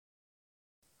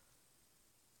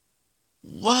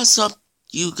What's up,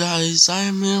 you guys? I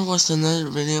am here with another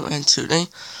video, and today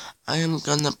I am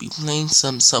gonna be playing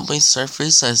some Subway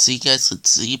Surfers, as you guys could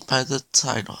see by the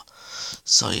title.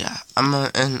 So yeah, I'm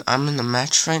in a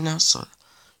match right now, so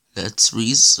let's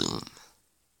resume.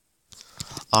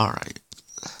 Alright.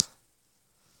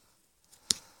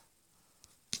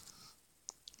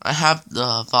 I have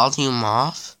the volume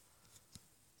off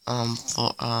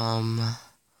for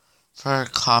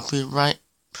copyright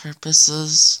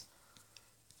purposes.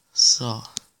 So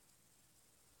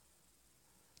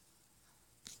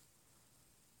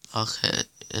okay,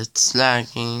 it's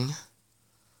lagging.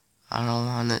 I don't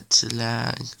want it to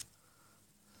lag.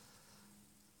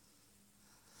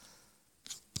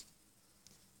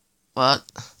 But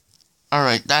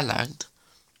alright, that lagged.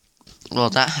 Well,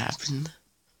 that happened.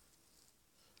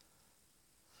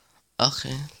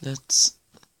 Okay, let's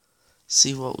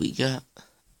see what we got.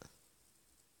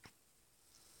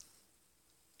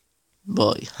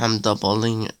 Boy, I'm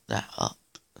doubling that up.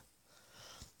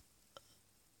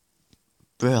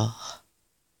 Bro.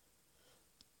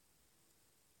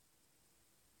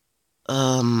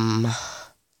 I'm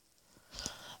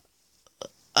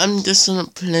just gonna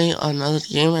play another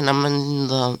game, and I'm in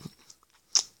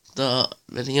the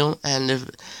video, and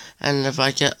if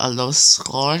I get a low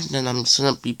score, then I'm just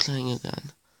gonna be playing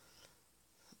again.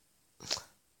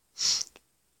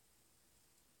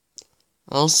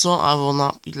 Also, I will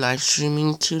not be live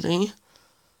streaming today.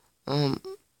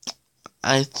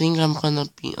 I think I'm gonna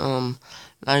be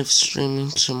live streaming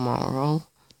tomorrow,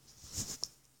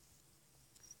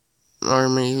 or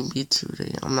maybe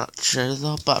today. I'm not sure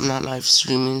though, but I'm not live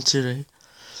streaming today.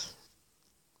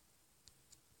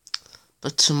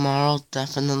 But tomorrow,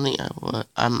 definitely I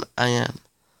am.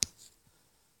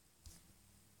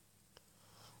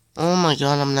 Oh my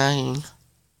god, I'm lagging.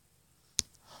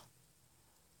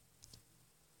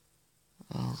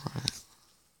 Alright.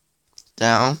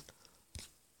 Down.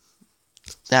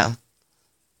 Down.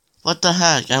 What the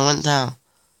heck? I went down.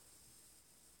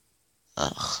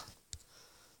 Ugh.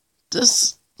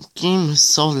 This game is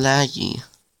so laggy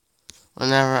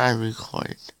whenever I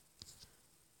record.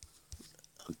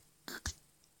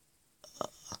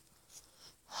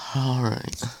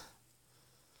 Alright.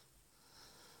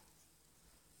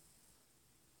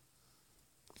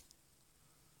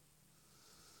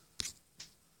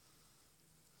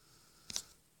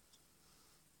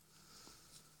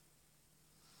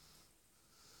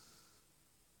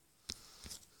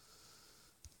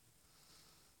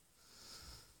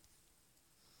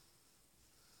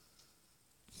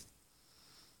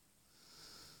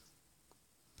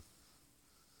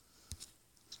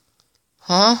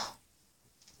 Huh?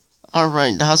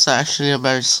 Alright, that's actually a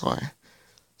better story.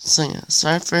 So yeah,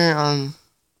 sorry for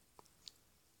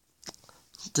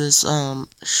this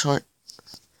short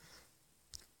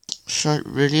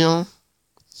video.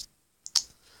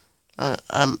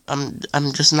 I'm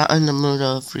just not in the mood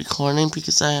of recording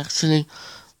because I actually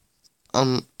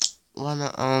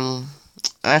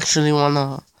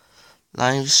wanna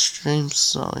live stream,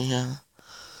 so yeah.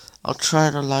 I'll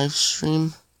try to live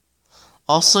stream.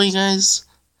 Also, you guys,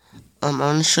 I'm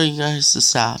gonna show you guys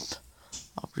this app.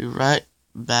 I'll be right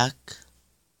back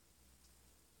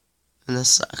in a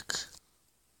sec.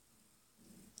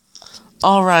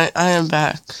 Alright, I am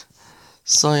back.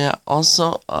 So yeah,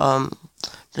 also,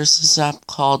 there's this app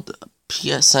called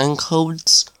PSN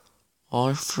codes,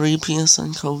 or free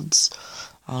PSN codes.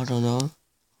 I don't know.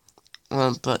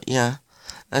 But yeah,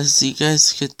 as you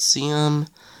guys could see,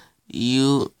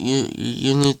 you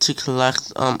need to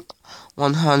collect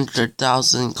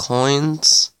 100,000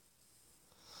 coins,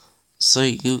 so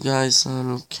you guys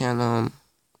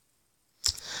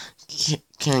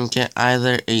can get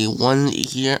either a 1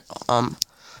 year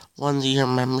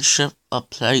membership, a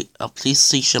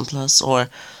PlayStation Plus, or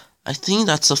I think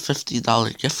that's a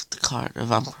 $50 gift card if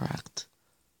I'm correct.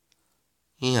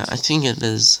 Yeah, I think it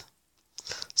is.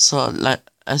 So like,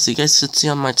 as you guys can see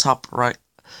on my top right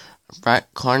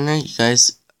corner, you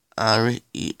guys as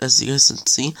you guys can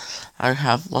see, I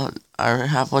have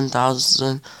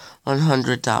 100,000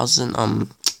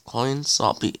 coins, so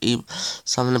I'm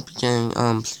gonna be getting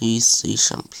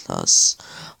PlayStation Plus.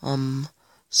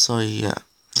 So yeah,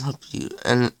 hope you,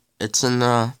 and it's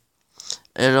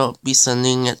it'll be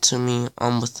sending it to me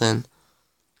within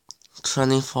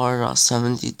 24 or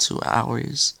 72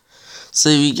 hours. So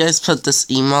if you guys put this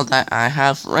email that I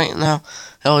have right now,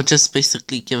 it will just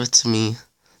basically give it to me.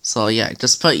 So yeah,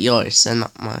 just put yours and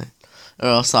not mine, or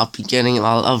else I'll be getting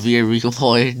all of your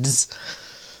rewards.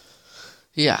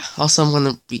 Yeah, also I'm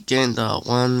gonna be getting the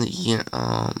 1 year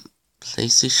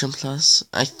PlayStation Plus.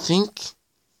 I think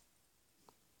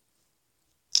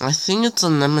it's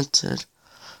unlimited.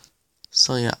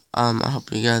 So yeah, I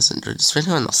hope you guys enjoyed this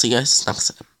video, and I'll see you guys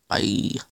next time. Bye.